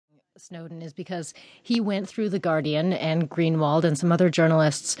Snowden is because he went through The Guardian and Greenwald and some other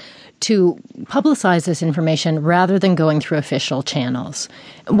journalists to publicize this information rather than going through official channels.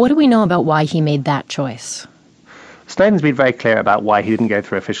 What do we know about why he made that choice? Snowden's been very clear about why he didn't go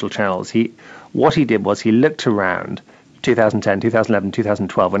through official channels. What he did was he looked around 2010, 2011,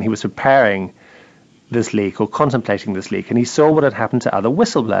 2012 when he was preparing this leak or contemplating this leak, and he saw what had happened to other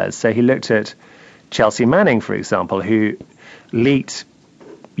whistleblowers. So he looked at Chelsea Manning, for example, who leaked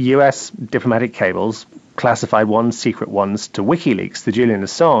US diplomatic cables, classified ones, secret ones, to WikiLeaks, the Julian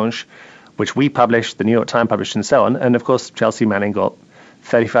Assange, which we published, the New York Times published, and so on. And of course, Chelsea Manning got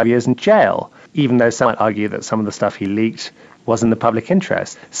 35 years in jail, even though some might argue that some of the stuff he leaked was in the public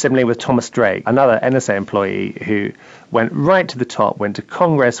interest. Similarly with Thomas Drake, another NSA employee who went right to the top, went to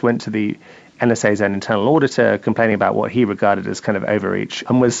Congress, went to the NSA's own internal auditor, complaining about what he regarded as kind of overreach,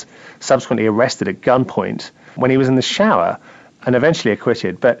 and was subsequently arrested at gunpoint when he was in the shower and eventually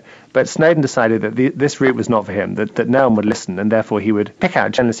acquitted. But Snowden decided that this route was not for him, that no one would listen, and therefore he would pick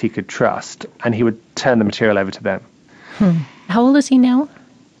out journalists he could trust, and he would turn the material over to them. How old is he now?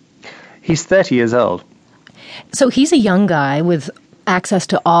 He's 30 years old. So he's a young guy with access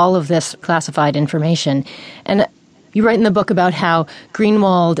to all of this classified information. And you write in the book about how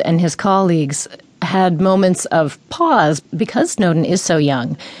Greenwald and his colleagues had moments of pause because Snowden is so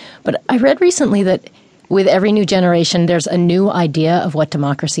young. But I read recently that with every new generation, there's a new idea of what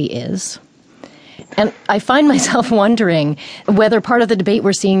democracy is. And I find myself wondering whether part of the debate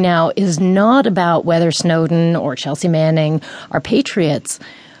we're seeing now is not about whether Snowden or Chelsea Manning are patriots,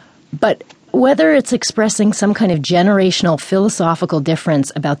 but whether it's expressing some kind of generational philosophical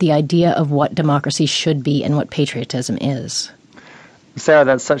difference about the idea of what democracy should be and what patriotism is. Sarah,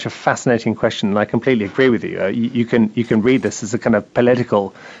 that's such a fascinating question, and I completely agree with you. You can read this as a kind of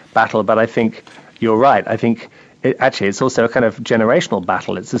political battle, but I think you're right. I think it's also a kind of generational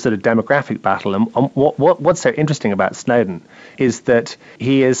battle. It's a sort of demographic battle. And what's so interesting about Snowden is that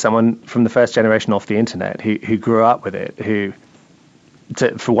he is someone from the first generation off the internet who grew up with it, who,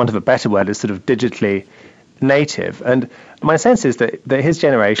 for want of a better word, is sort of digitally native. And my sense is that his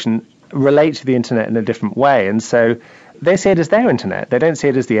generation relate to the internet in a different way. And so they see it as their internet. They don't see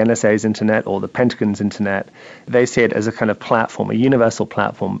it as the NSA's internet or the Pentagon's internet. They see it as a kind of platform, a universal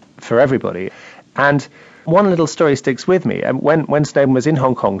platform for everybody. And one little story sticks with me. When Snowden was in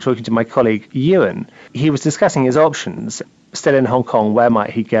Hong Kong talking to my colleague Ewan, he was discussing his options. Still in Hong Kong, where might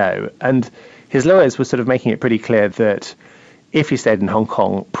he go? And his lawyers were sort of making it pretty clear that if he stayed in Hong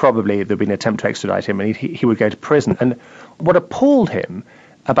Kong, probably there'd be an attempt to extradite him and he would go to prison. And what appalled him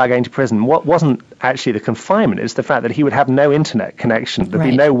about going to prison wasn't actually the confinement, it's the fact that he would have no internet connection. There'd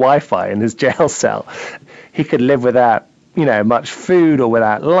be no Wi-Fi in his jail cell. He could live without, much food or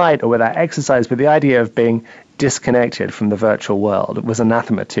without light or without exercise, but the idea of being disconnected from the virtual world was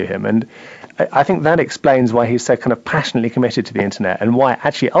anathema to him. And I think that explains why he's so kind of passionately committed to the internet and why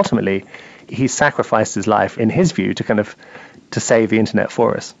actually ultimately he sacrificed his life, in his view, to save the internet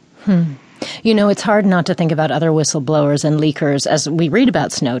for us. It's hard not to think about other whistleblowers and leakers as we read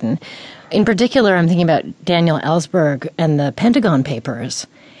about Snowden. In particular, I'm thinking about Daniel Ellsberg and the Pentagon Papers.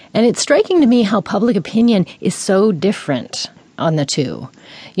 And it's striking to me how public opinion is so different on the two.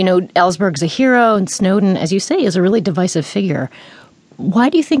 Ellsberg's a hero, and Snowden, as you say, is a really divisive figure. Why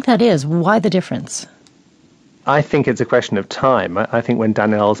do you think that is? Why the difference? I think it's a question of time. I think when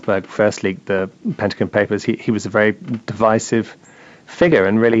Daniel Ellsberg first leaked the Pentagon Papers, he was a very divisive figure,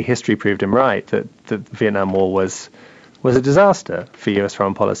 and really history proved him right, that the Vietnam War was a disaster for US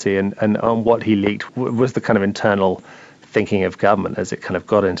foreign policy, and what he leaked was the kind of internal thinking of government as it kind of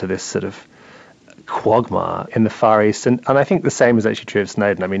got into this sort of quagmire in the Far East. And I think the same is actually true of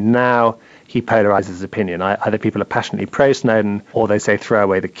Snowden. I mean, now he polarizes his opinion. Either people are passionately pro-Snowden or they say throw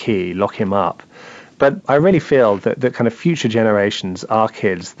away the key, lock him up. But I really feel that kind of future generations, our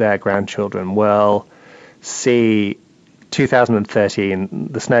kids, their grandchildren, will see 2013,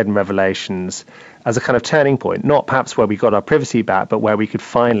 the Snowden revelations, as a kind of turning point, not perhaps where we got our privacy back, but where we could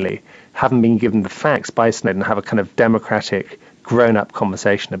finally, having been given the facts by Snowden, have a kind of democratic, grown-up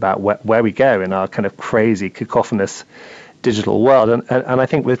conversation about where we go in our kind of crazy, cacophonous digital world. And I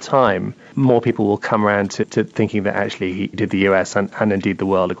think with time, more people will come around to thinking that actually he did the US and indeed the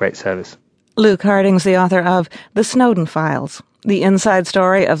world a great service. Luke Harding's the author of The Snowden Files, the inside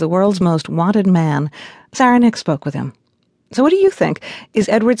story of the world's most wanted man. Sarah Nick spoke with him. So what do you think? Is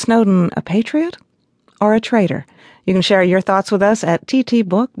Edward Snowden a patriot or a traitor? You can share your thoughts with us at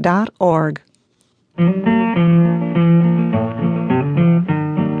ttbook.org.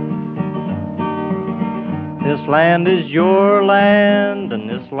 This land is your land, and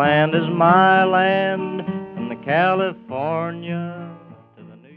this land is my land, from the California